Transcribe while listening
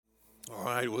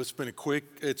right. Well, it's been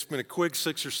a quick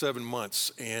 6 or 7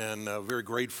 months, and very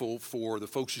grateful for the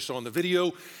folks you saw in the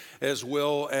video, as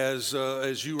well as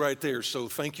you right there. So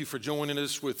thank you for joining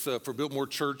us for Biltmore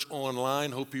Church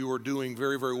Online. Hope you are doing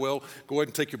very, very well. Go ahead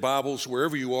and take your Bibles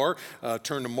wherever you are.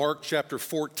 Turn to Mark chapter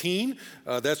 14.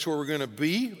 That's where we're going to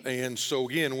be. And so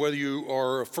again, whether you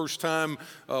are a first-time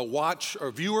watch or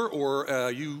viewer,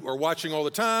 or you are watching all the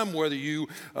time, whether you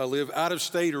live out of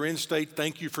state or in state,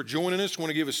 thank you for joining us. I want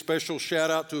to give a special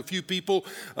shout out to a few people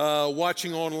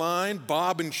watching online.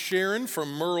 Bob and Sharon from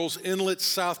Murrells Inlet,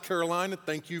 South Carolina.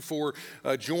 Thank you for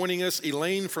joining us.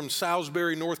 Elaine from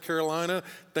Salisbury, North Carolina.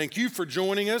 Thank you for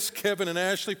joining us. Kevin and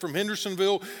Ashley from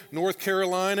Hendersonville, North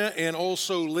Carolina, and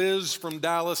also Liz from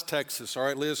Dallas, Texas. All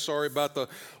right, Liz, sorry about the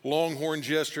Longhorns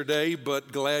yesterday,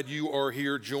 but glad you are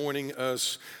here joining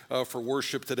us for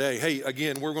worship today. Hey,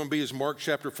 again, we're going to be in Mark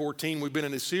chapter 14. We've been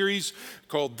in a series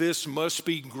called This Must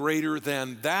Be Greater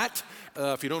Than That.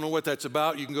 If you don't know what that's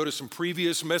about, you can go to some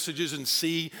previous messages and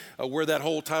see where that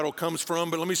whole title comes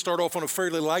from. But let me start off on a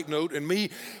fairly light note. And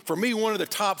for me, one of the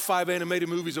top 5 animated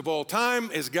movies of all time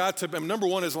has got to be, number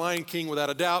 1 is Lion King without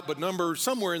a doubt, but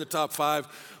somewhere in the top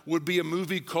 5 would be a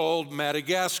movie called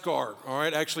Madagascar. All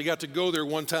right, I actually got to go there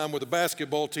one time with a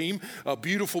basketball team. A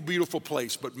beautiful, beautiful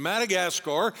place. But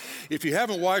Madagascar, if you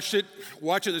haven't watched it,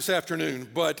 watch it this afternoon.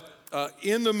 But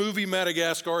in the movie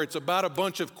Madagascar, it's about a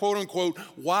bunch of quote-unquote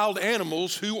wild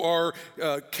animals who are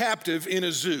captive in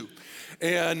a zoo.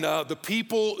 And the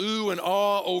people ooh and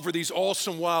ah over these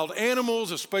awesome wild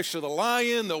animals, especially the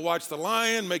lion. They'll watch the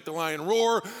lion, make the lion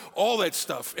roar, all that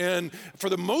stuff. And for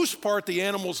the most part, the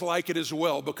animals like it as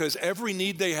well because every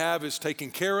need they have is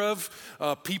taken care of.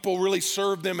 People really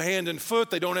serve them hand and foot.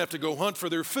 They don't have to go hunt for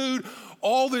their food.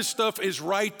 All this stuff is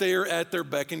right there at their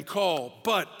beck and call.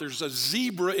 But there's a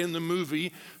zebra in the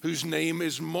movie whose name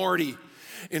is Marty.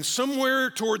 And somewhere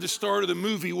toward the start of the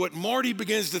movie, what Marty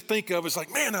begins to think of is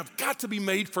like, man, I've got to be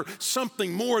made for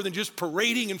something more than just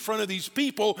parading in front of these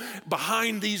people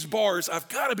behind these bars. I've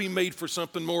got to be made for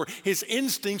something more. His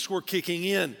instincts were kicking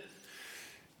in.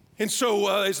 And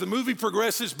so as the movie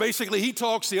progresses, basically he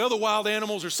talks the other wild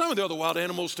animals or some of the other wild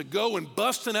animals to go and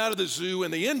busting out of the zoo,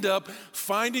 and they end up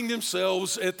finding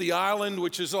themselves at the island,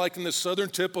 which is like in the southern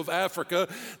tip of Africa.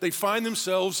 They find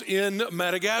themselves in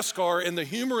Madagascar, and the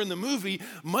humor in the movie,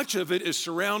 much of it is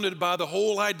surrounded by the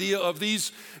whole idea of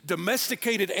these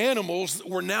domesticated animals that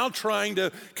were now trying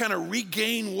to kind of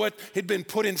regain what had been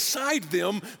put inside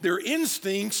them, their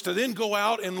instincts to then go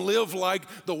out and live like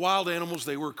the wild animals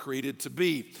they were created to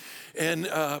be. And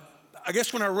I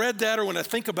guess when I read that or when I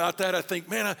think about that, I think,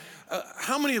 man,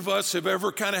 how many of us have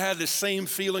ever kind of had the same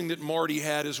feeling that Marty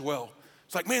had as well?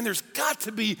 It's like, man, there's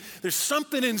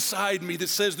something inside me that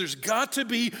says there's got to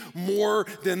be more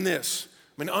than this.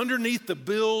 I mean, underneath the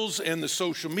bills and the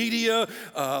social media,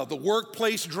 the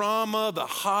workplace drama, the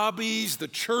hobbies, the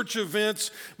church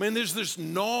events, man, there's this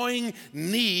gnawing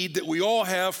need that we all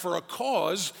have for a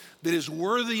cause that is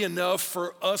worthy enough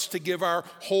for us to give our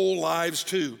whole lives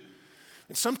to.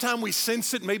 And sometimes we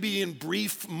sense it maybe in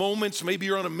brief moments. Maybe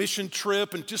you're on a mission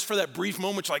trip, and just for that brief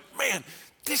moment, you're like, man,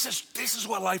 this is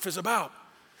what life is about.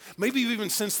 Maybe you've even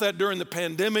sensed that during the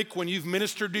pandemic when you've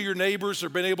ministered to your neighbors or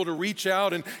been able to reach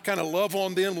out and kind of love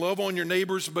on them, love on your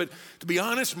neighbors. But to be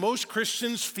honest, most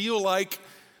Christians feel like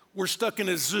we're stuck in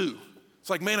a zoo. It's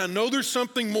like, man, I know there's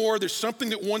something more. There's something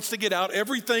that wants to get out.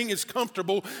 Everything is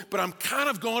comfortable, but I'm kind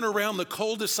of gone around the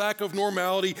cul-de-sac of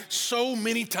normality so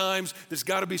many times, there's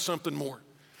got to be something more.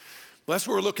 Well, that's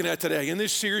what we're looking at today. In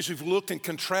this series, we've looked and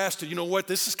contrasted. You know what?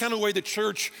 This is kind of the way the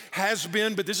church has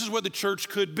been, but this is what the church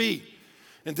could be.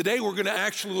 And today we're going to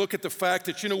actually look at the fact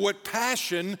that, you know what?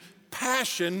 Passion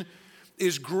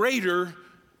is greater,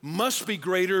 must be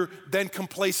greater than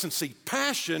complacency.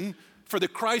 Passion for the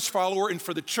Christ follower and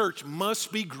for the church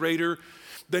must be greater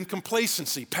than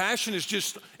complacency. Passion is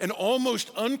just an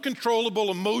almost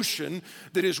uncontrollable emotion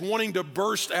that is wanting to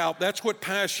burst out. That's what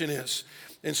passion is.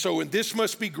 And so, and this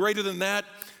must be greater than that.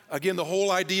 Again, the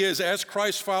whole idea is as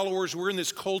Christ followers, we're in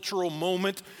this cultural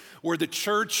moment where the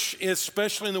church,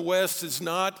 especially in the West, has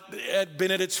not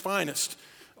been at its finest.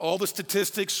 All the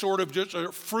statistics sort of just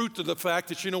are fruit of the fact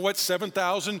that, you know what,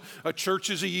 7,000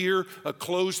 churches a year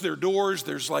close their doors.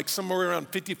 There's like somewhere around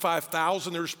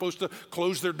 55,000 that are supposed to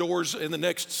close their doors in the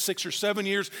next 6 or 7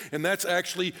 years, and that's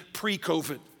actually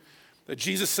pre-COVID.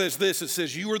 Jesus says this, it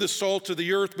says, you are the salt of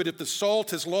the earth, but if the salt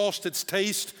has lost its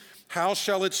taste, how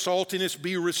shall its saltiness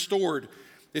be restored?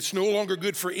 It's no longer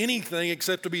good for anything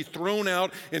except to be thrown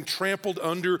out and trampled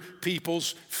under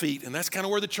people's feet. And that's kind of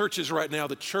where the church is right now.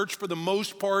 The church, for the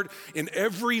most part, in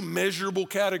every measurable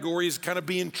category, is kind of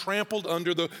being trampled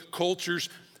under the culture's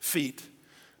feet.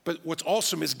 But what's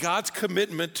awesome is God's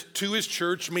commitment to his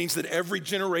church means that every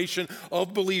generation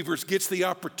of believers gets the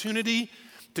opportunity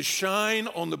to shine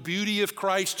on the beauty of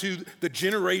Christ to the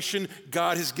generation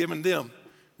God has given them.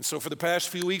 And so for the past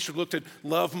few weeks, we've looked at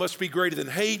love must be greater than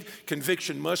hate,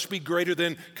 conviction must be greater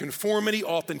than conformity,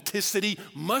 authenticity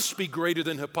must be greater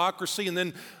than hypocrisy. And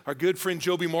then our good friend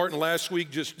Joby Martin last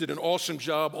week just did an awesome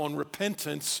job on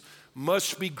repentance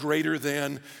must be greater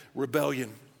than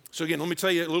rebellion. So again, let me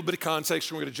tell you a little bit of context,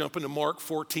 and we're going to jump into Mark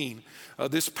 14.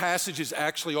 This passage is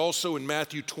actually also in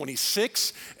Matthew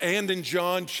 26 and in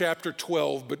John chapter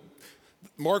 12, but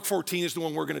Mark 14 is the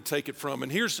one we're going to take it from.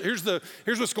 And here's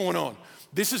what's going on.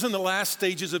 This is in the last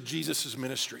stages of Jesus'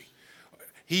 ministry.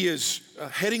 He is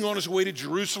heading on his way to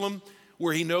Jerusalem,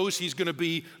 where he knows he's going to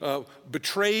be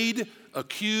betrayed,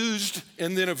 accused,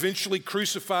 and then eventually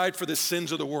crucified for the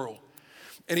sins of the world.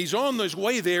 And he's on his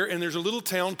way there, and there's a little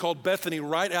town called Bethany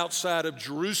right outside of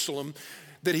Jerusalem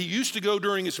that he used to go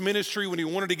during his ministry when he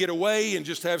wanted to get away and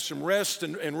just have some rest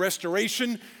and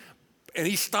restoration. And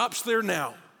he stops there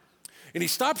now. And he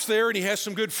stops there and he has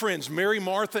some good friends, Mary,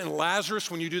 Martha, and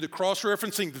Lazarus. When you do the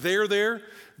cross-referencing, they're there.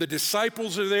 The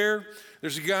disciples are there.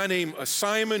 There's a guy named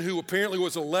Simon who apparently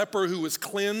was a leper who was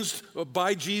cleansed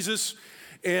by Jesus.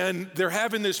 And they're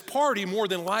having this party more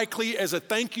than likely as a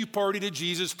thank you party to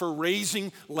Jesus for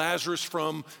raising Lazarus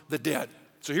from the dead.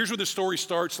 So here's where the story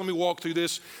starts. Let me walk through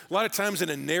this. A lot of times in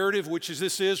a narrative, which is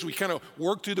this is, we kind of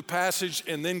work through the passage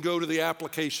and then go to the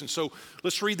application. So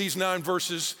let's read these 9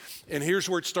 verses, and here's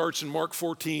where it starts in Mark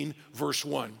 14, verse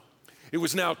 1. It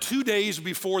was now 2 days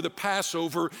before the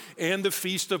Passover and the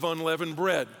Feast of Unleavened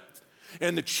Bread.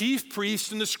 And the chief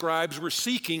priests and the scribes were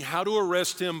seeking how to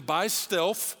arrest him by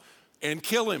stealth and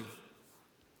kill him.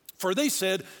 For they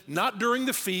said, not during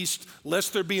the feast,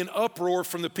 lest there be an uproar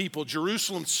from the people.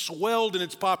 Jerusalem swelled in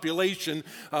its population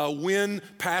when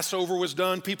Passover was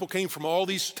done. People came from all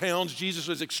these towns. Jesus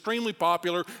was extremely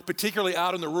popular, particularly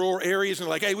out in the rural areas. And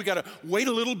like, hey, we got to wait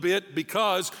a little bit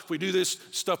because if we do this,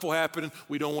 stuff will happen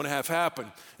we don't want to have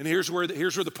happen. And here's where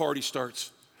the party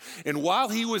starts. And while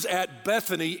he was at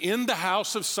Bethany in the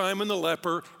house of Simon the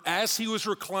leper, as he was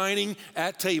reclining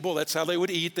at table, that's how they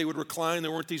would eat. They would recline.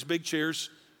 There weren't these big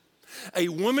chairs. A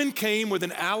woman came with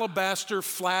an alabaster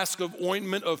flask of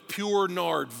ointment of pure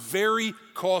nard, very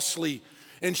costly,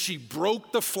 and she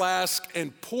broke the flask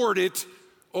and poured it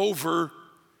over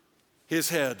his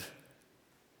head.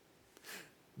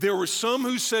 There were some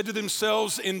who said to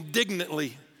themselves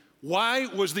indignantly, why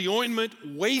was the ointment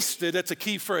wasted? That's a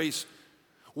key phrase.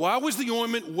 Why was the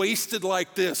ointment wasted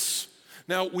like this?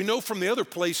 Now, we know from the other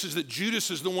places that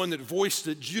Judas is the one that voiced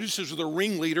it. Judas was the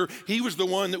ringleader. He was the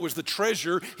one that was the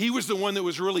treasurer. He was the one that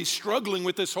was really struggling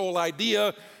with this whole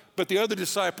idea, but the other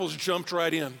disciples jumped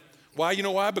right in. Why? You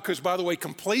know why? Because, by the way,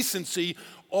 complacency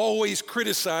always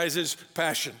criticizes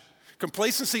passion.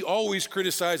 Complacency always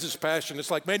criticizes passion.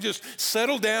 It's like, man, just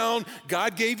settle down.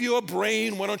 God gave you a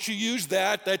brain. Why don't you use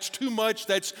that? That's too much.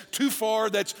 That's too far.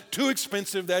 That's too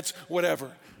expensive. That's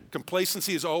whatever.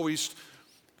 Complacency is always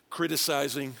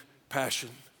criticizing passion.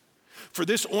 For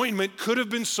this ointment could have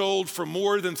been sold for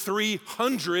more than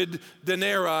 300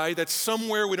 denarii. That's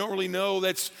somewhere we don't really know.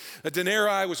 That's a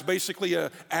denarii was basically an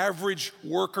average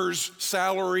worker's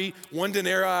salary, 1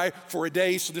 denarii for a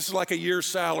day. So this is like a year's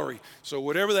salary. So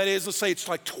whatever that is, let's say it's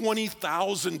like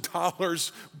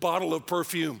 $20,000 bottle of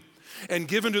perfume and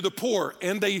given to the poor.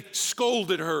 And they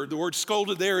scolded her. The word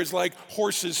scolded there is like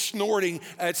horses snorting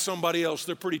at somebody else.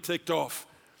 They're pretty ticked off.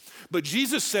 But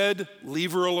Jesus said,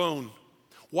 leave her alone.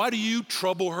 Why do you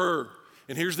trouble her?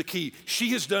 And here's the key.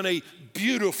 She has done a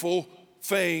beautiful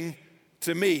thing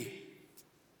to me.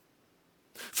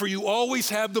 For you always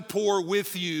have the poor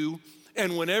with you,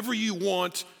 and whenever you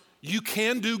want, you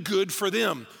can do good for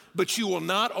them, but you will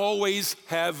not always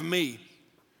have me.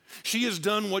 She has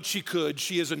done what she could.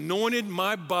 She has anointed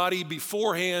my body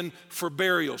beforehand for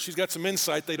burial. She's got some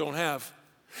insight they don't have.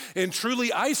 And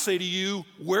truly I say to you,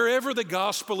 wherever the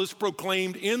gospel is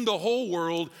proclaimed in the whole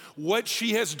world, what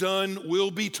she has done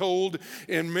will be told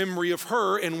in memory of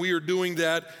her, and we are doing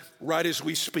that right as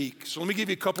we speak. So let me give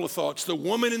you a couple of thoughts. The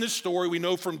woman in this story we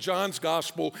know from John's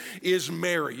gospel is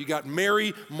Mary. You got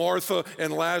Mary, Martha,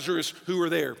 and Lazarus who are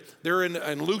there. They're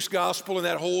in Luke's gospel in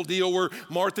that whole deal where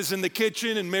Martha's in the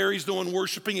kitchen and Mary's the one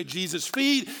worshiping at Jesus'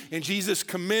 feet, and Jesus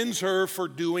commends her for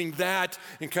doing that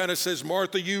and kind of says,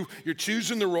 Martha, you're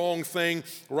choosing the wrong thing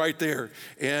right there.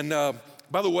 And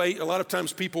by the way, a lot of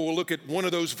times people will look at one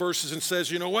of those verses and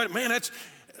says, you know what, man,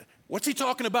 what's he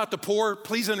talking about, the poor?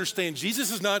 Please understand,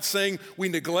 Jesus is not saying we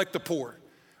neglect the poor,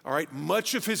 all right?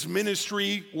 Much of his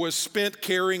ministry was spent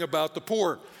caring about the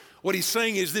poor. What he's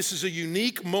saying is this is a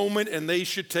unique moment and they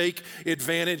should take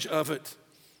advantage of it.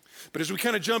 But as we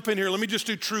kind of jump in here, let me just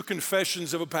do true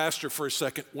confessions of a pastor for a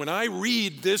second. When I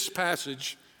read this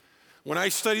passage, when I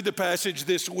studied the passage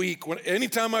this week,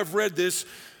 anytime I've read this,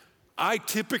 I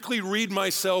typically read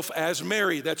myself as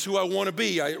Mary. That's who I want to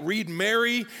be. I read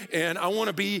Mary, and I want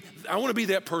to be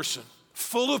that person,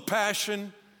 full of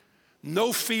passion,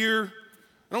 no fear.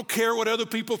 I don't care what other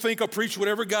people think. I'll preach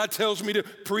whatever God tells me to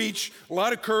preach. A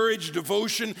lot of courage,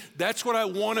 devotion. That's what I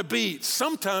want to be.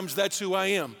 Sometimes that's who I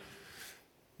am.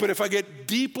 But if I get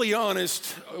deeply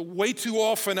honest, way too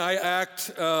often I act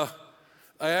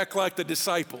like the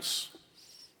disciples.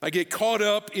 I get caught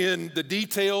up in the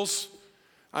details.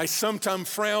 I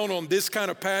sometimes frown on this kind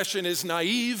of passion as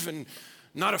naive and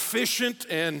not efficient,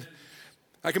 and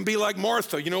I can be like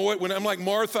Martha. You know what? When I'm like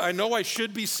Martha, I know I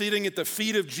should be sitting at the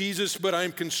feet of Jesus, but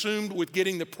I'm consumed with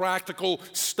getting the practical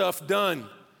stuff done.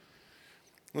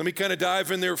 Let me kind of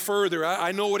dive in there further.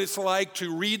 I know what it's like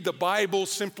to read the Bible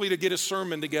simply to get a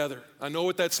sermon together. I know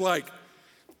what that's like.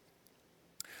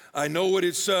 I know what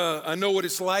it's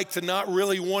like to not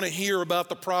really want to hear about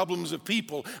the problems of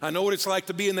people. I know what it's like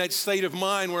to be in that state of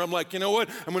mind where I'm like, you know what?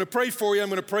 I'm going to pray for you,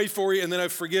 and then I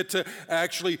forget to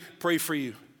actually pray for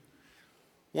you.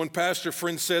 One pastor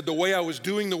friend said, the way I was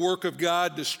doing the work of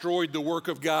God destroyed the work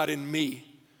of God in me.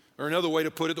 Or another way to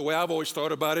put it, the way I've always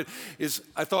thought about it, is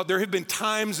I thought there have been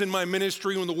times in my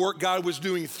ministry when the work God was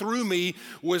doing through me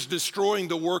was destroying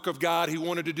the work of God He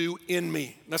wanted to do in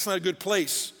me. That's not a good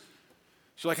place.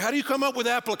 So like, how do you come up with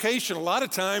application? A lot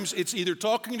of times it's either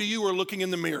talking to you or looking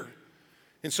in the mirror.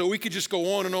 And so we could just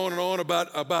go on and on and on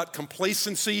about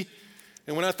complacency.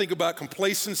 And when I think about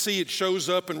complacency, it shows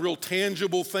up in real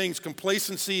tangible things.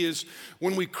 Complacency is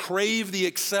when we crave the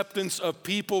acceptance of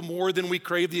people more than we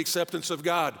crave the acceptance of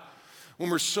God. When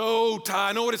we're so tired,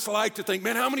 I know what it's like to think,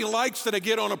 man, how many likes did I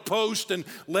get on a post, and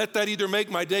let that either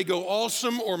make my day go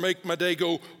awesome or make my day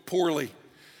go poorly.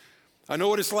 I know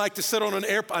what it's like to sit on an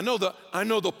airplane. I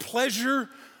know the pleasure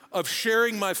of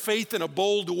sharing my faith in a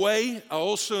bold way. I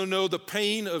also know the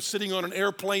pain of sitting on an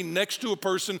airplane next to a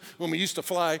person when we used to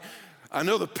fly. I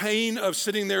know the pain of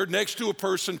sitting there next to a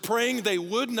person praying they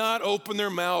would not open their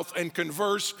mouth and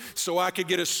converse so I could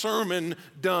get a sermon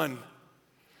done.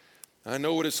 I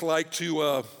know what it's like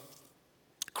to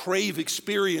crave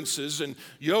experiences and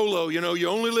YOLO, you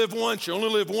only live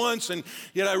once, and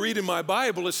yet I read in my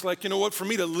Bible, it's like, you know what, for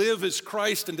me to live is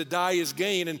Christ and to die is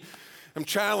gain, and I'm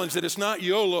challenged that it's not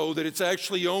YOLO, that it's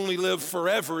actually you only live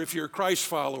forever if you're a Christ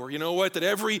follower. You know what? That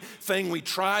everything we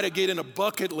try to get in a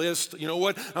bucket list, you know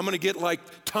what? I'm going to get like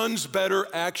tons better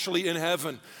actually in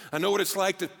heaven. I know what it's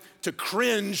like to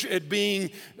cringe at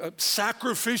being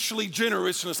sacrificially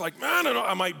generous. And it's like, man,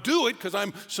 I might do it because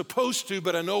I'm supposed to,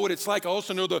 but I know what it's like. I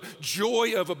also know the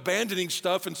joy of abandoning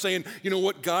stuff and saying, you know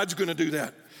what? God's going to do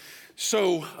that.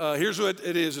 So here's what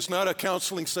it is. It's not a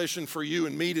counseling session for you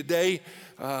and me today.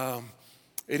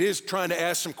 It is trying to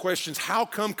ask some questions. How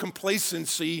come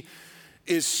complacency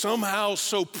is somehow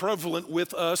so prevalent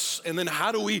with us? And then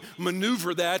how do we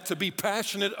maneuver that to be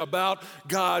passionate about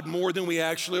God more than we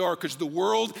actually are? Because the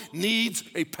world needs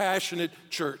a passionate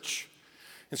church.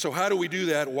 And so how do we do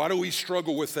that? Why do we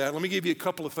struggle with that? Let me give you a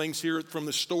couple of things here from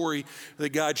the story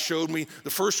that God showed me. The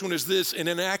first one is this: an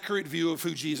inaccurate view of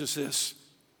who Jesus is.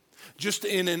 Just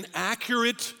in an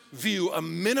accurate view, a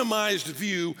minimized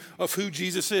view of who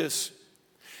Jesus is.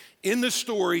 In the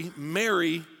story,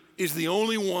 Mary is the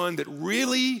only one that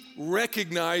really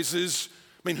recognizes,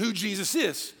 who Jesus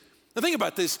is. Now think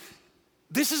about this.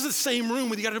 This is the same room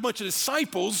where you got a bunch of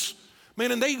disciples,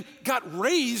 and they got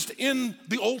raised in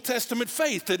the Old Testament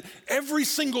faith, that every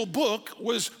single book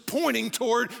was pointing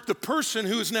toward the person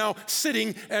who is now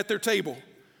sitting at their table.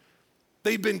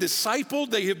 They've been discipled,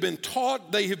 they have been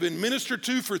taught, they have been ministered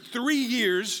to for 3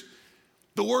 years.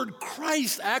 The word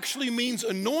Christ actually means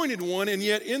anointed one, and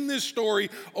yet in this story,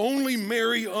 only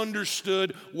Mary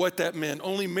understood what that meant.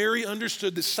 Only Mary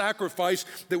understood the sacrifice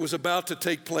that was about to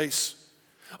take place.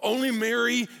 Only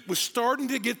Mary was starting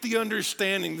to get the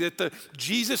understanding that the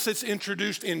Jesus that's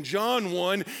introduced in John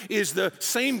 1 is the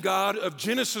same God of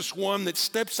Genesis 1 that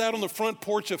steps out on the front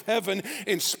porch of heaven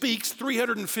and speaks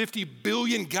 350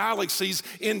 billion galaxies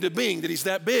into being, that he's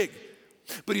that big.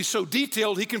 But he's so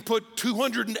detailed, he can put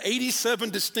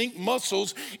 287 distinct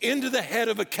muscles into the head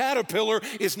of a caterpillar,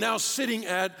 is now sitting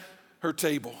at her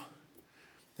table.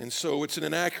 And so it's an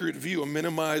inaccurate view, a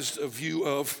minimized view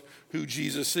of who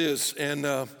Jesus is.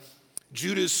 And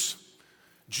Judas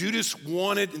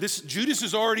wanted, Judas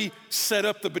has already set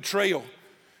up the betrayal.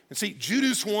 And see,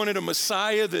 Judas wanted a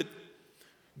Messiah that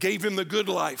gave him the good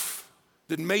life,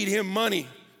 that made him money,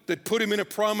 that put him in a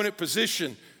prominent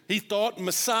position. He thought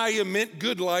Messiah meant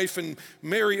good life, and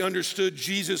Mary understood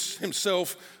Jesus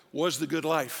himself was the good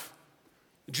life.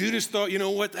 Judas thought, you know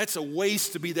what, that's a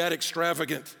waste to be that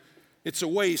extravagant. It's a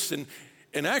waste.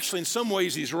 And actually, in some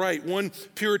ways, he's right. One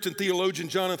Puritan theologian,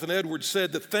 Jonathan Edwards,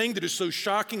 said the thing that is so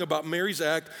shocking about Mary's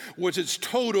act was its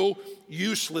total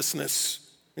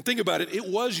uselessness. And think about it, it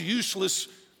was useless.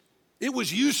 It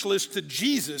was useless to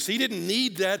Jesus. He didn't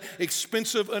need that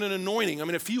expensive an anointing. I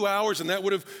mean, a few hours and that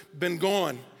would have been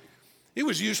gone. It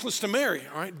was useless to Mary,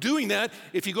 all right? Doing that,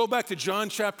 if you go back to John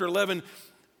chapter 11,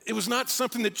 it was not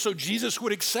something that so Jesus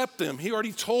would accept them. He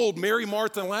already told Mary,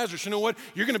 Martha, and Lazarus, you know what?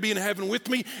 You're going to be in heaven with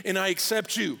me, and I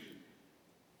accept you.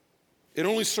 It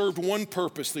only served one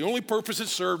purpose. The only purpose it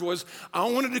served was, I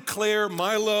want to declare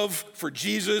my love for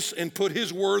Jesus and put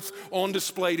his worth on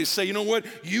display to say, you know what?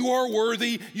 You are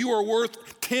worthy. You are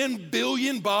worth 10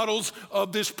 billion bottles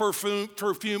of this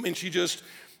perfume, and she just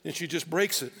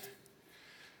breaks it.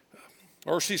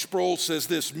 R.C. Sproul says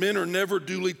this, men are never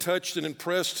duly touched and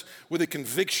impressed with a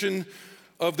conviction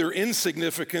of their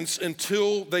insignificance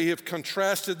until they have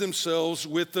contrasted themselves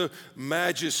with the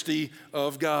majesty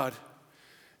of God.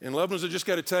 And loved ones, I just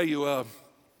got to tell you,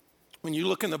 when you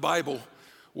look in the Bible,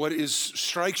 what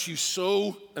strikes you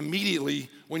so immediately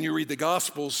when you read the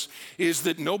Gospels is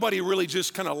that nobody really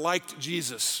just kind of liked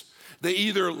Jesus. They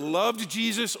either loved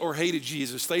Jesus or hated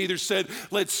Jesus. They either said,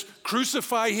 let's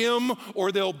crucify him,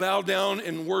 or they'll bow down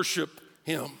and worship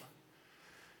him.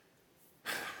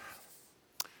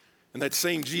 And that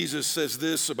same Jesus says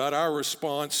this about our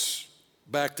response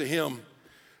back to him.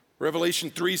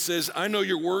 Revelation 3 says, I know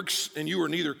your works, and you are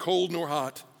neither cold nor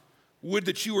hot. Would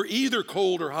that you were either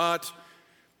cold or hot.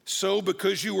 So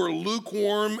because you are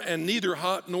lukewarm and neither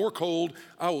hot nor cold,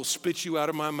 I will spit you out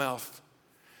of my mouth.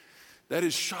 That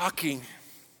is shocking.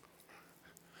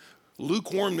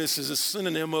 Lukewarmness is a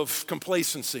synonym of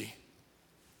complacency.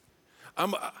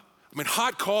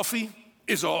 Hot coffee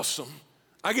is awesome.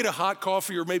 I get a hot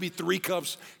coffee or maybe 3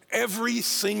 cups every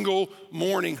single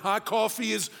morning. Hot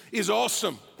coffee is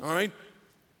awesome, all right?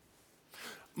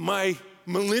 My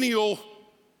millennial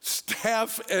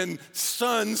staff and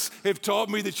sons have taught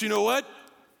me that, you know what?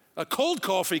 A cold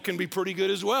coffee can be pretty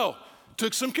good as well.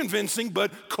 Took some convincing,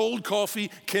 but cold coffee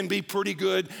can be pretty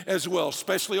good as well,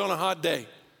 especially on a hot day.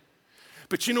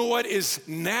 But you know what is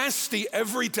nasty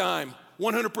every time,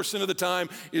 100% of the time,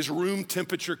 is room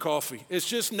temperature coffee. It's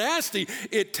just nasty.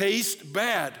 It tastes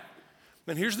bad.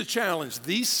 And here's the challenge.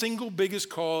 The single biggest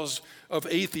cause of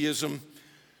atheism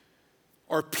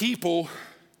are people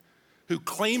who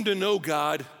claim to know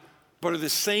God, but are the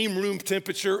same room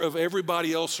temperature of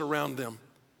everybody else around them.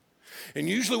 And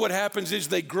usually what happens is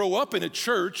they grow up in a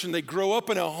church and they grow up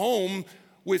in a home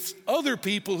with other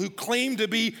people who claim to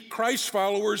be Christ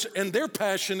followers, and their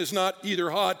passion is not either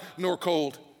hot nor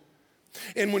cold.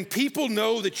 And when people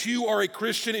know that you are a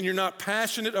Christian and you're not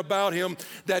passionate about him,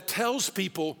 that tells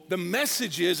people, the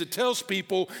message is, it tells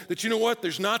people that, you know what,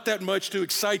 there's not that much to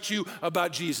excite you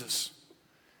about Jesus.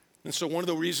 And so one of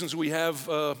the reasons we have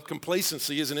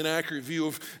complacency is an inaccurate view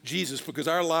of Jesus, because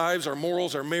our lives, our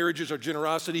morals, our marriages, our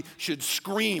generosity should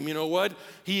scream, you know what?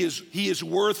 He is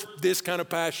worth this kind of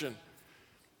passion.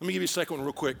 Let me give you a second one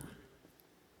real quick.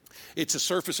 It's a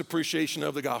surface appreciation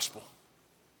of the gospel.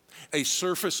 A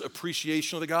surface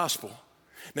appreciation of the gospel.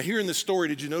 Now here in this story,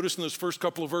 did you notice in those first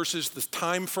couple of verses the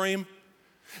time frame?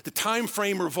 The time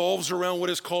frame revolves around what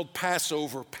is called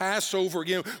Passover. Passover,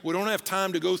 again, we don't have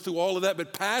time to go through all of that,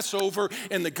 but Passover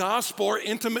and the gospel are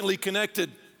intimately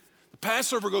connected. The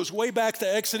Passover goes way back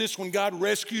to Exodus when God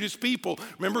rescued his people.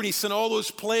 Remember, and he sent all those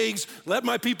plagues, let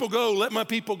my people go, let my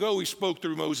people go, he spoke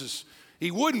through Moses. He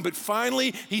wouldn't, but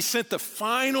finally he sent the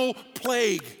final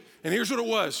plague. And here's what it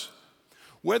was.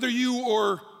 Whether you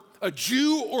are a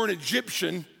Jew or an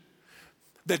Egyptian,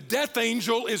 the death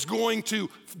angel is going to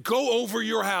go over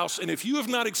your house. And if you have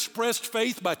not expressed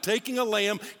faith by taking a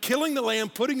lamb, killing the lamb,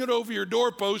 putting it over your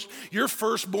doorpost, your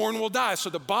firstborn will die.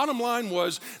 So the bottom line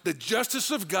was the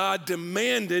justice of God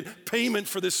demanded payment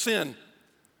for the sin.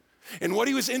 And what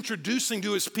he was introducing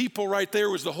to his people right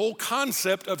there was the whole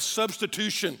concept of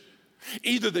substitution.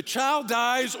 Either the child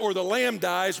dies or the lamb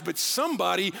dies, but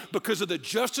somebody, because of the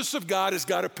justice of God, has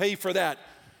got to pay for that.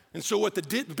 And so what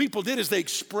the people did is they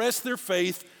expressed their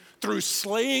faith through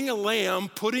slaying a lamb,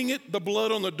 putting the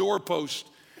blood on the doorpost.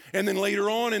 And then later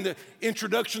on in the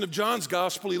introduction of John's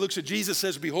gospel, he looks at Jesus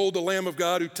and says, behold the Lamb of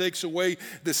God who takes away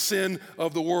the sin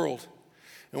of the world.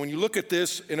 And when you look at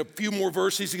this, in a few more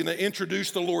verses, he's going to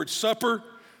introduce the Lord's Supper,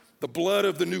 the blood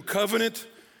of the new covenant,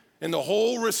 and the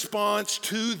whole response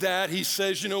to that, he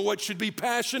says, you know what should be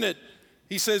passionate?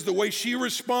 He says the way she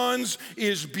responds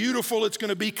is beautiful. It's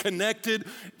going to be connected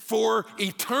for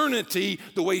eternity.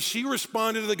 The way she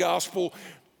responded to the gospel,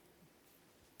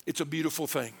 it's a beautiful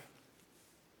thing.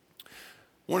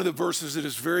 One of the verses that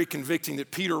is very convicting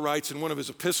that Peter writes in one of his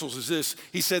epistles is this.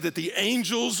 He said that the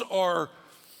angels are,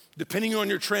 depending on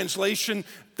your translation,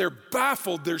 they're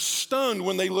baffled, they're stunned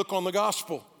when they look on the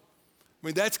gospel. I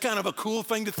mean, that's kind of a cool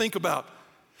thing to think about.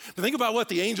 But think about what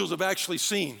the angels have actually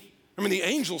seen. I mean, the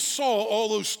angels saw all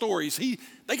those stories.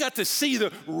 They got to see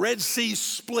the Red Sea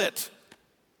split.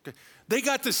 Okay. They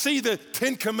got to see the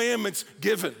 10 Commandments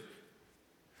given.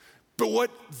 But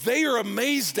what they are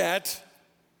amazed at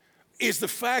is the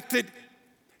fact that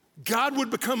God would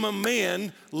become a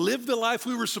man, live the life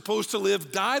we were supposed to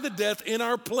live, die the death in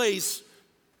our place.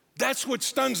 That's what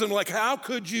stuns them. Like, how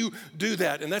could you do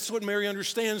that? And that's what Mary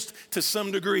understands to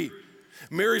some degree.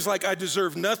 Mary's like, I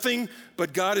deserve nothing,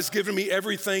 but God has given me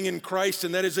everything in Christ,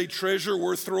 and that is a treasure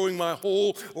worth throwing my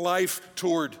whole life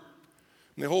toward.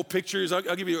 And the whole picture is,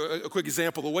 I'll give you a quick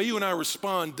example. The way you and I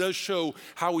respond does show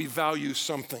how we value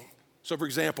something. So, for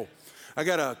example, I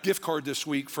got a gift card this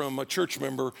week from a church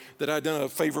member that I'd done a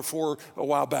favor for a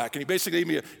while back. And he basically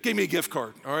gave me a gift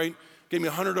card, all right? Gave me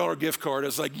a $100 gift card. I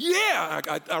was like, yeah,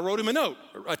 I wrote him a note.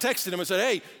 I texted him and said,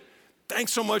 hey,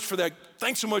 thanks so much for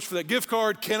that gift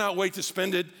card. Cannot wait to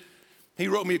spend it. He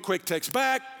wrote me a quick text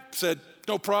back, said,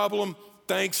 no problem,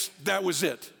 thanks, that was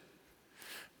it.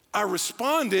 I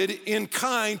responded in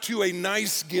kind to a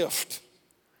nice gift.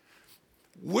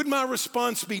 Would my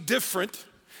response be different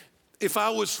if I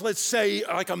was, let's say,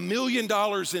 like $1 million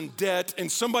in debt and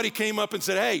somebody came up and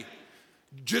said, hey,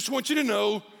 just want you to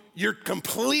know you're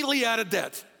completely out of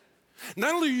debt.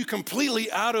 Not only are you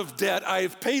completely out of debt, I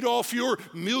have paid off your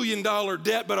 $1 million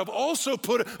debt, but I've also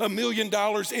put $1 million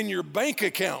in your bank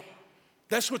account.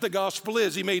 That's what the gospel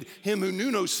is. He made him who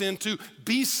knew no sin to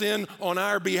be sin on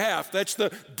our behalf. That's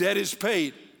the debt is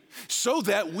paid. So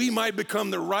that we might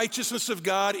become the righteousness of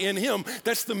God in him.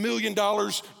 That's the $1 million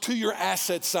to your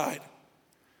asset side.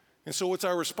 And so what's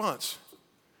our response?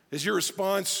 Is your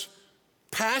response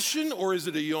passion or is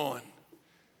it a yawn?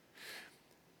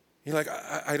 You're like,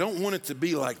 I don't want it to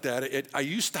be like that. I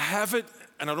used to have it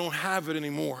and I don't have it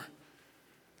anymore.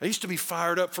 I used to be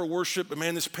fired up for worship, but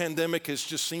man, this pandemic has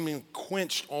just seemingly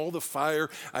quenched all the fire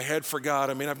I had for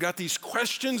God. I mean, I've got these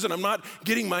questions and I'm not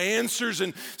getting my answers.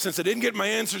 And since I didn't get my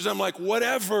answers, I'm like,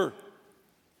 whatever.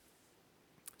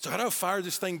 So how do I fire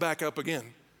this thing back up again?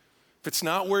 If it's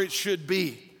not where it should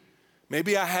be,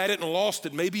 maybe I had it and lost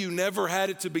it. Maybe you never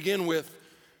had it to begin with.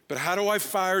 But how do I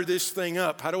fire this thing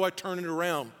up? How do I turn it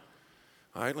around?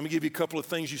 All right, let me give you a couple of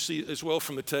things you see as well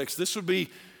from the text. This would be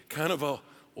kind of a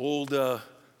old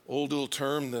little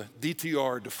term, the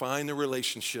DTR, define the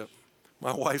relationship.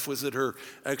 My wife was at her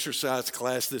exercise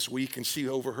class this week, and she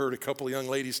overheard a couple of young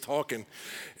ladies talking,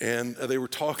 and they were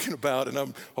talking about, and I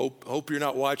hope you're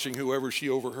not watching whoever she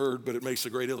overheard, but it makes a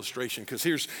great illustration, because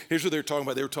here's what they're talking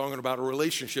about. They were talking about a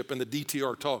relationship and the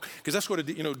DTR talk, because that's what,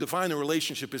 define the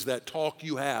relationship is that talk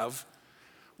you have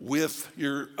with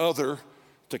your other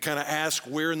to kind of ask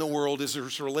where in the world is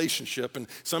this relationship, and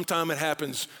sometimes it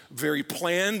happens very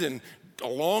planned and a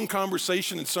long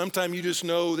conversation, and sometimes you just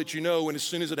know that you know, and as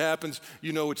soon as it happens,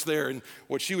 you know it's there. And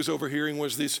what she was overhearing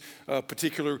was this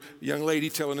particular young lady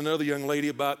telling another young lady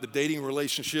about the dating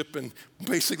relationship, and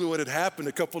basically what had happened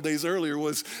a couple of days earlier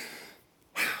was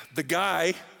the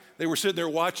guy, they were sitting there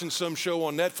watching some show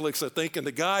on Netflix, I think, and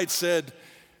the guy had said,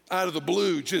 out of the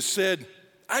blue, just said,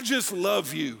 I just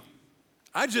love you.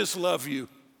 I just love you.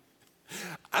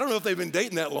 I don't know if they've been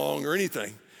dating that long or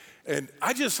anything. And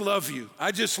I just love you.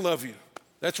 I just love you.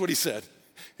 That's what he said.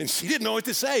 And she didn't know what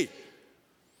to say.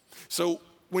 So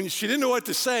when she didn't know what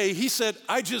to say, he said,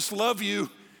 I just love you.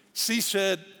 She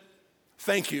said,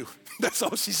 thank you. That's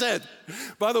all she said.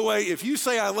 By the way, if you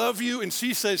say I love you and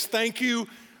she says thank you,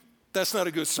 that's not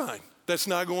a good sign. That's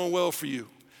not going well for you.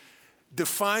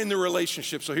 Define the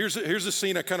relationship. So here's a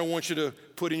scene I kind of want you to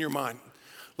put in your mind.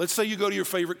 Let's say you go to your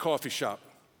favorite coffee shop,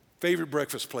 favorite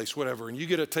breakfast place, whatever, and you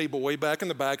get a table way back in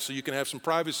the back so you can have some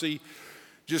privacy,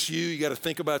 just you got to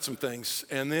think about some things.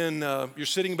 And then you're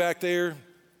sitting back there,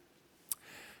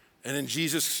 and then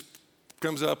Jesus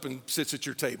comes up and sits at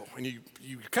your table. And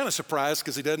you're kind of surprised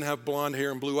because he doesn't have blonde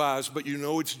hair and blue eyes, but you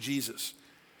know it's Jesus.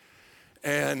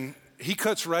 And he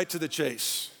cuts right to the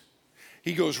chase.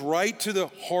 He goes right to the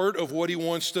heart of what he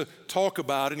wants to talk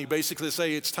about, and he basically says,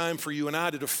 it's time for you and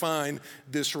I to define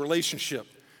this relationship.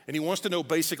 And he wants to know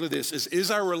basically this,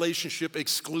 is our relationship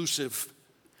exclusive?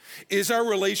 Is our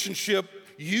relationship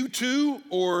you two,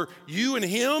 or you and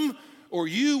him, or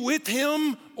you with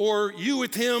him, or you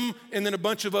with him, and then a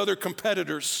bunch of other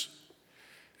competitors?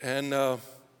 And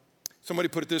somebody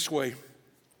put it this way: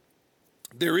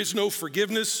 there is no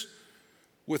forgiveness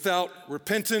without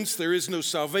repentance. There is no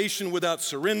salvation without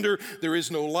surrender. There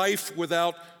is no life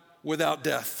without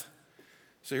death.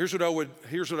 So here's what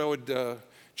I would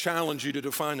challenge you to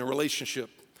define a relationship.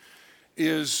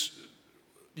 Is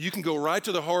you can go right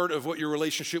to the heart of what your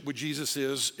relationship with Jesus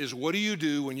is what do you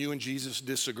do when you and Jesus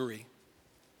disagree?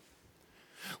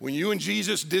 When you and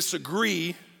Jesus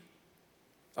disagree,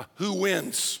 who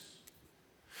wins?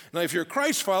 Now, if you're a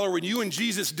Christ follower, when you and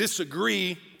Jesus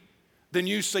disagree, then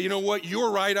you say, you know what,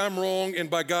 you're right, I'm wrong, and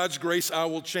by God's grace, I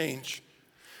will change.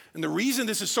 And the reason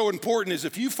this is so important is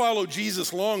if you follow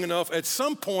Jesus long enough, at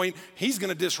some point, he's going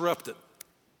to disrupt it.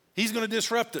 He's going to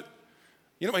disrupt it.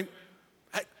 You know,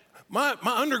 my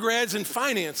undergrad's in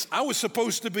finance. I was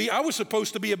supposed to be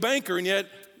a banker, and yet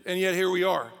here we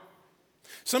are.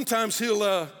 Sometimes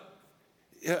he'll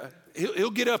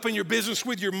get up in your business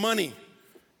with your money.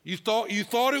 You thought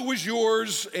it was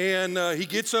yours, and he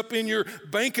gets up in your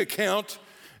bank account,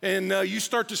 and you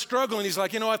start to struggle, and he's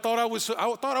like, you know, I thought I was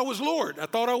Lord. I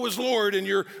thought I was Lord, and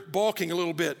you're balking a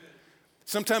little bit.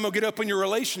 Sometimes he'll get up in your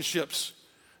relationships,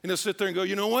 and he'll sit there and go,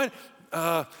 you know what?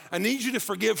 I need you to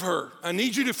forgive her. I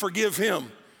need you to forgive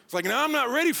him. It's like, no, I'm not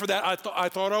ready for that. I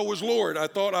thought I was Lord. I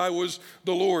thought I was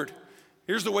the Lord.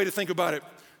 Here's the way to think about it.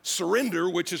 Surrender,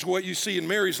 which is what you see in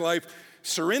Mary's life,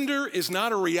 surrender is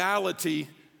not a reality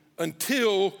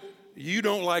until you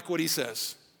don't like what he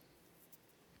says.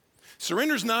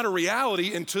 Surrender's not a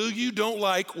reality until you don't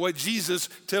like what Jesus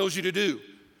tells you to do.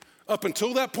 Up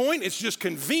until that point, it's just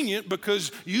convenient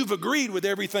because you've agreed with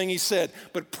everything he said.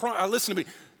 But listen to me,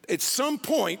 at some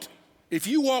point, if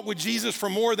you walk with Jesus for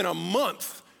more than a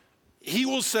month, he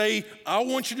will say, I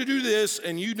want you to do this,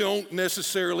 and you don't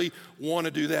necessarily want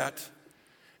to do that.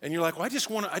 And you're like, well, I just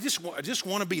want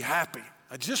to be happy.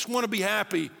 I just want to be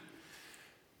happy.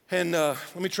 And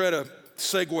let me try to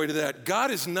segue to that. God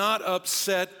is not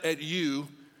upset at you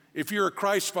if you're a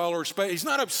Christ follower. He's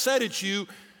not upset at you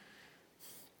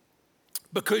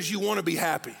because you want to be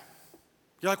happy.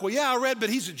 You're like, well, yeah, I read, but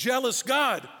he's a jealous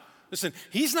God. Listen,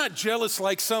 he's not jealous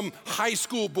like some high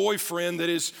school boyfriend that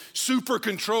is super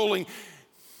controlling.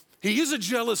 He is a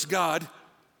jealous God,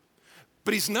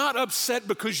 but he's not upset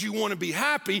because you want to be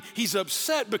happy. He's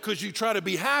upset because you try to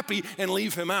be happy and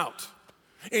leave him out.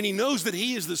 And he knows that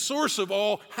he is the source of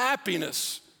all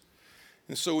happiness.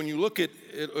 And so when you look at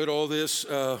all this,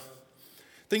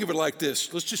 think of it like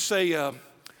this. Let's just say,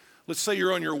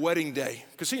 you're on your wedding day.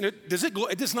 Because it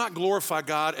does not glorify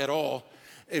God at all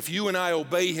if you and I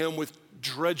obey him with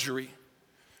drudgery.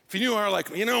 If you are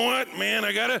like, you know what, man,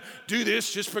 I got to do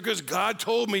this just because God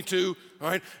told me to, all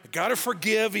right? I got to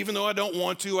forgive even though I don't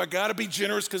want to. I got to be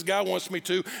generous because God wants me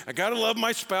to. I got to love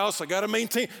my spouse. I got to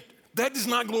maintain. That does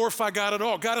not glorify God at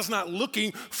all. God is not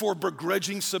looking for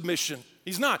begrudging submission.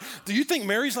 He's not. Do you think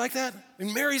Mary's like that?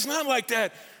 And Mary's not like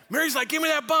that. Mary's like, give me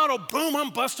that bottle. Boom,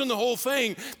 I'm busting the whole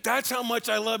thing. That's how much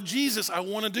I love Jesus. I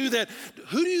want to do that.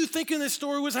 Who do you think in this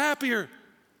story was happier?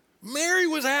 Mary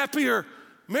was happier.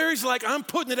 Mary's like, I'm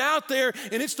putting it out there,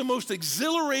 and it's the most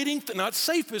exhilarating, not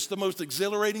safest, the most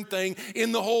exhilarating thing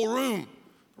in the whole room.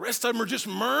 The rest of them are just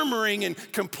murmuring and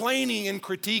complaining and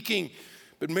critiquing.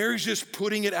 But Mary's just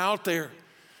putting it out there.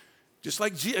 Just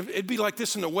like, it'd be like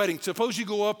this in the wedding. Suppose you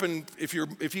go up and if you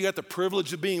got the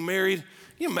privilege of being married, can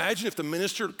you imagine if the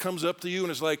minister comes up to you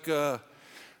and is like, because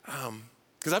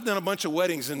I've done a bunch of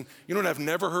weddings and you know what I've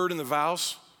never heard in the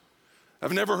vows?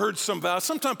 I've never heard some vows.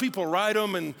 Sometimes people write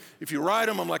them, and if you write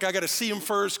them, I'm like, I got to see them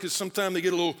first because sometimes they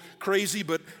get a little crazy.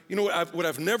 But you know what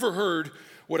I've never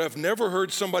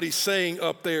heard somebody saying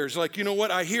up there is like, you know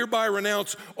what? I hereby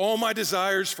renounce all my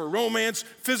desires for romance,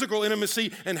 physical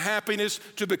intimacy, and happiness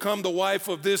to become the wife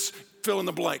of this fill in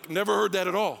the blank. Never heard that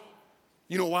at all.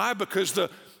 You know why? Because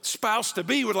the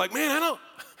spouse-to-be would like, man,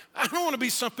 I don't want to be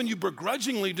something you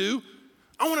begrudgingly do.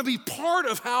 I want to be part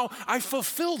of how I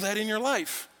fulfill that in your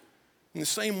life. In the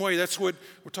same way, that's what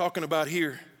we're talking about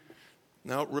here.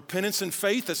 Now, repentance and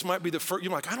faith, this might be the first.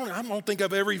 You're like, I don't think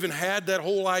I've ever even had that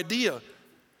whole idea.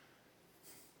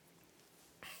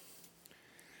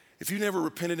 If you never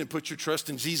repented and put your trust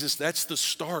in Jesus, that's the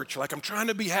start. You're like, I'm trying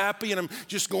to be happy and I'm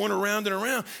just going around and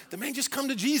around. Then, man, just come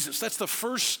to Jesus. That's the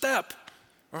first step,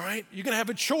 all right? You're going to have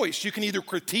a choice. You can either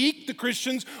critique the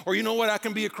Christians or, you know what, I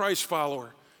can be a Christ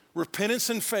follower. Repentance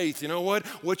and faith, you know what?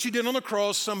 What you did on the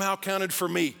cross somehow counted for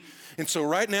me. And so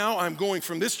right now, I'm going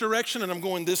from this direction and I'm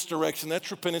going this direction. That's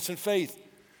repentance and faith.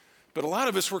 But a lot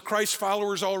of us were Christ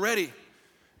followers already.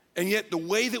 And yet the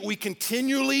way that we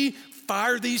continually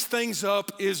fire these things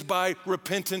up is by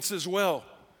repentance as well.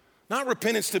 Not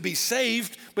repentance to be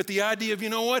saved, but the idea of, you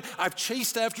know what? I've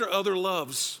chased after other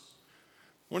loves.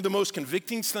 One of the most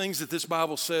convicting things that this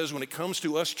Bible says when it comes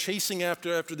to us chasing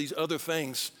after these other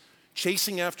things,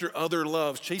 chasing after other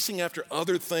loves, chasing after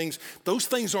other things, those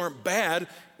things aren't bad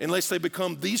unless they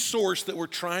become the source that we're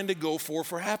trying to go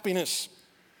for happiness.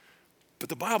 But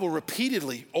the Bible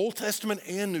repeatedly, Old Testament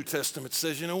and New Testament,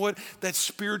 says, you know what? That's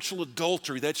spiritual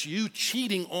adultery. That's you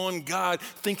cheating on God,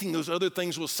 thinking those other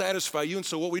things will satisfy you. And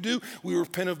so what we do, we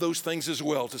repent of those things as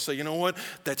well, to say, you know what?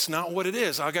 That's not what it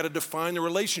is. I got to define the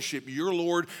relationship. You're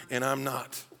Lord and I'm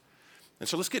not. And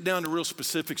so let's get down to real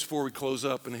specifics before we close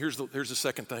up. And here's the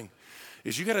second thing,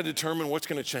 is you got to determine what's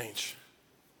going to change.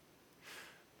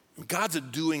 God's a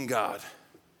doing God.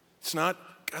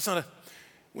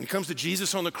 When it comes to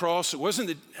Jesus on the cross, it wasn't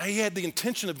that he had the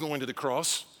intention of going to the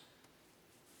cross.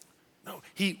 No,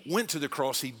 he went to the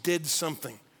cross. He did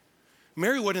something.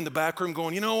 Mary went in the back room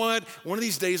going, you know what? One of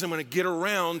these days I'm going to get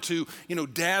around to,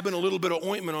 dabbing a little bit of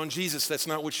ointment on Jesus. That's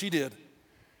not what she did.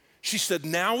 She said,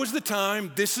 now is the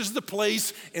time, this is the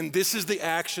place, and this is the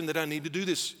action that I need to do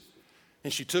this.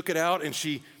 And she took it out, and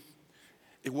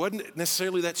it wasn't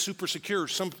necessarily that super secure.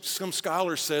 Some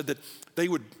scholars said that they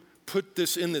would put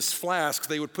this in this flask,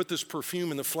 they would put this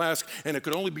perfume in the flask, and it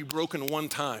could only be broken one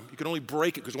time. You could only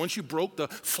break it, because once you broke the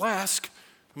flask,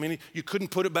 you couldn't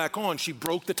put it back on. She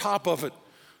broke the top of it.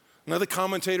 Another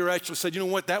commentator actually said, you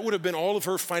know what, that would have been all of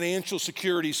her financial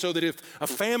security, so that if a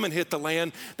famine hit the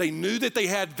land, they knew that they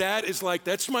had that. It's like,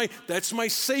 that's my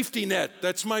safety net,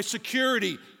 that's my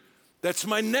security. That's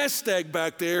my nest egg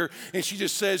back there. And she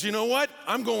just says, you know what?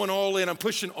 I'm going all in. I'm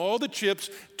pushing all the chips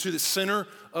to the center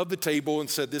of the table and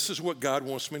said, this is what God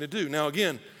wants me to do. Now,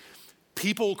 again,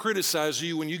 people criticize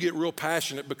you when you get real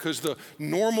passionate, because the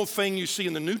normal thing you see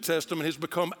in the New Testament has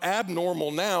become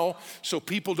abnormal now, so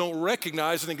people don't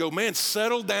recognize it and go, man,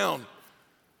 settle down.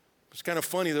 It's kind of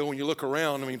funny, though, when you look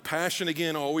around. Passion,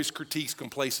 again, always critiques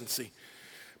complacency.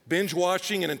 Binge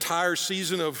watching an entire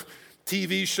season of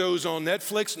TV shows on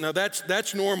Netflix, now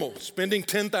that's normal. Spending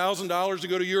 $10,000 to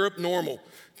go to Europe, normal.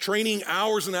 Training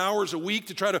hours and hours a week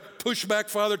to try to push back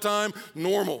Father Time,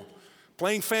 normal.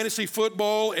 Playing fantasy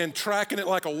football and tracking it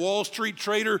like a Wall Street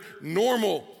trader,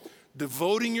 normal.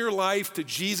 Devoting your life to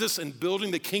Jesus and building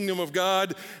the kingdom of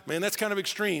God, man, that's kind of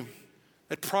extreme.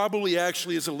 That probably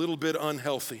actually is a little bit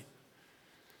unhealthy.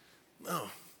 No,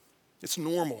 it's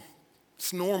normal.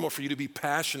 It's normal for you to be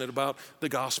passionate about the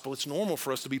gospel. It's normal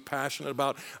for us to be passionate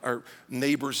about our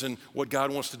neighbors and what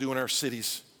God wants to do in our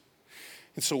cities.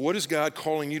 And so what is God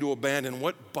calling you to abandon?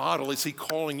 What bottle is he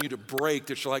calling you to break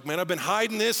that you're like, man, I've been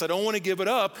hiding this. I don't want to give it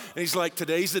up. And he's like,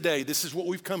 today's the day. This is what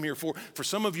we've come here for. For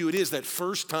some of you, it is that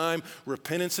first time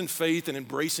repentance and faith and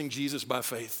embracing Jesus by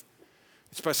faith.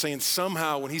 It's by saying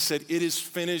somehow when he said, it is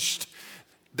finished,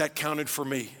 that counted for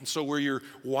me. And so where you're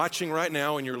watching right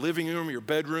now in your living room, your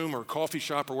bedroom, or coffee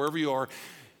shop, or wherever you are,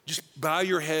 just bow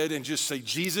your head and just say,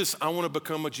 Jesus, I want to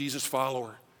become a Jesus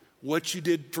follower. What you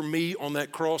did for me on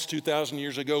that cross 2,000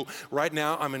 years ago, right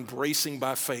now I'm embracing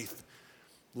by faith.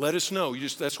 Let us know.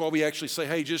 That's why we actually say,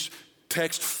 hey, just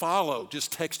text follow.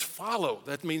 Just text follow.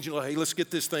 That means, hey, let's get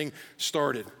this thing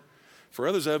started. For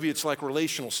others of you, it's like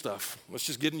relational stuff. Let's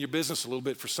just get in your business a little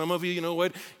bit. For some of you, you know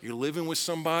what? You're living with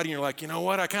somebody and you're like, you know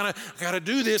what? I got to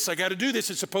do this. I got to do this.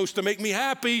 It's supposed to make me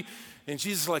happy. And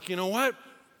Jesus is like, you know what?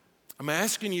 I'm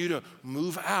asking you to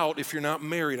move out if you're not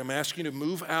married. I'm asking you to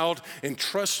move out and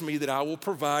trust me that I will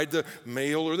provide the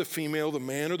male or the female, the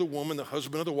man or the woman, the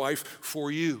husband or the wife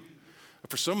for you.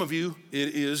 For some of you, it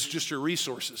is just your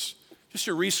resources. Just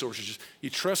your resources. You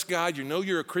trust God. You know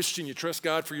you're a Christian. You trust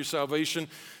God for your salvation.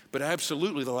 But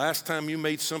absolutely, the last time you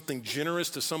made something generous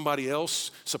to somebody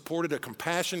else, supported a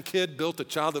compassion kid, built a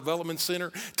child development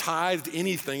center, tithed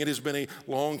anything, it has been a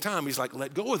long time. He's like,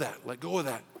 let go of that. Let go of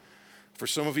that. For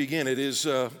some of you, again, it is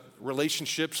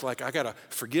relationships like I got to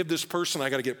forgive this person. I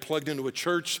got to get plugged into a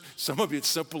church. Some of you, it's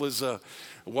simple as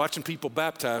watching people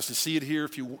baptized. You see it here.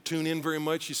 If you tune in very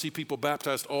much, you see people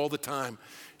baptized all the time.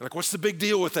 You're like, what's the big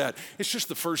deal with that? It's just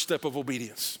the first step of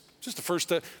obedience. Just the first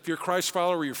step. If you're a Christ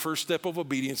follower, your first step of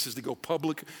obedience is to go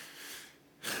public,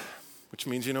 which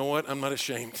means, you know what? I'm not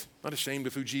ashamed. I'm not ashamed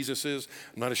of who Jesus is.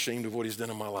 I'm not ashamed of what he's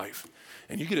done in my life.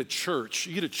 And you get a church,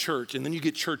 and then you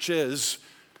get churches.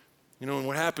 And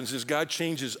what happens is God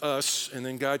changes us, and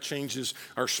then God changes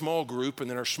our small group, and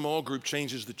then our small group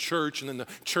changes the church, and then the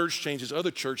church changes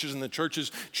other churches, and the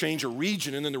churches change a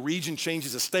region, and then the region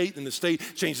changes a state, and the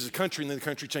state changes a country, and then the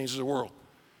country changes the world.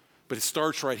 But it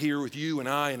starts right here with you and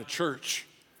I in a church.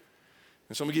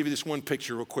 And so I'm going to give you this one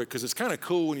picture real quick, because it's kind of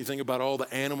cool when you think about all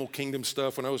the animal kingdom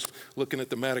stuff. When I was looking at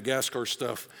the Madagascar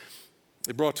stuff,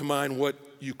 It brought to mind what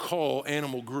you call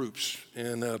animal groups.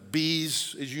 And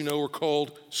bees, as you know, are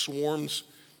called swarms.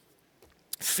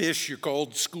 Fish, you're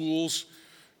called schools.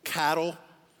 Cattle,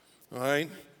 all right?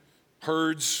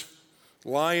 Herds,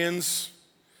 lions,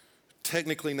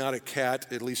 technically not a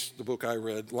cat, at least the book I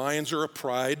read. Lions are a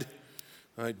pride.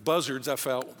 All right? Buzzards, I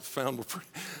found were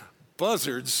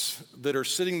buzzards that are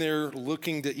sitting there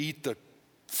looking to eat the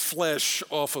flesh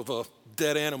off of a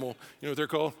dead animal. You know what they're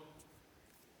called?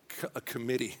 A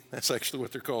committee. That's actually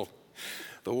what they're called.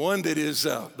 The one that is,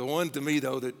 the one to me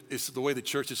though, that is the way the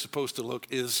church is supposed to look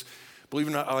is, believe it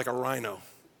or not, like a rhino.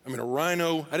 I mean, a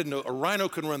rhino, I didn't know, a rhino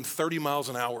can run 30 miles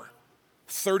an hour.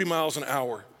 30 miles an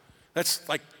hour. That's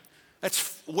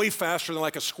way faster than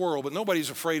like a squirrel, but nobody's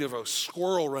afraid of a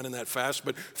squirrel running that fast,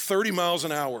 but 30 miles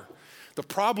an hour. The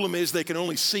problem is they can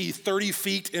only see 30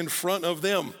 feet in front of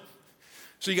them.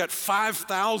 So you got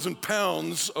 5,000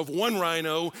 pounds of one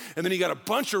rhino, and then you got a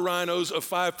bunch of rhinos of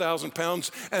 5,000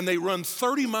 pounds, and they run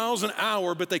 30 miles an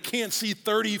hour, but they can't see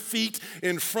 30 feet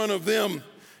in front of them.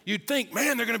 You'd think,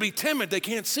 man, they're gonna be timid. They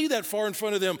can't see that far in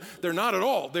front of them. They're not at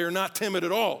all. They're not timid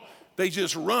at all. They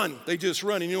just run. They just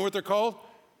run. And you know what they're called?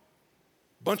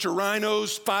 Bunch of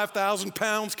rhinos, 5,000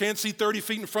 pounds, can't see 30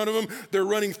 feet in front of them. They're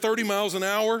running 30 miles an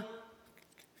hour.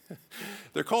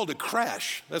 They're called a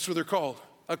crash. That's what they're called,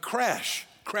 a crash.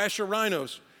 Crash of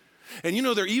rhinos. And you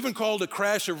know, they're even called a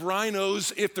crash of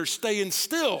rhinos if they're staying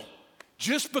still,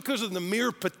 just because of the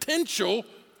mere potential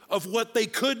of what they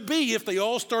could be if they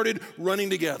all started running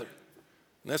together.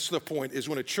 And that's the point, is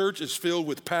when a church is filled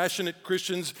with passionate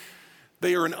Christians,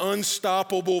 they are an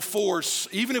unstoppable force.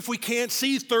 Even if we can't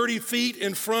see 30 feet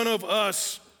in front of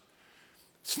us,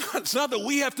 it's not that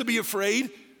we have to be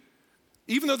afraid.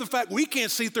 Even though the fact we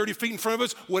can't see 30 feet in front of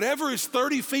us, whatever is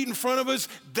 30 feet in front of us,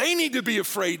 they need to be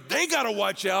afraid. They got to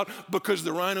watch out because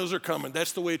the rhinos are coming.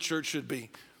 That's the way a church should be.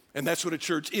 And that's what a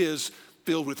church is,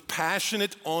 filled with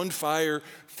passionate, on fire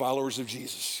followers of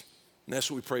Jesus. And that's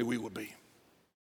what we pray we will be.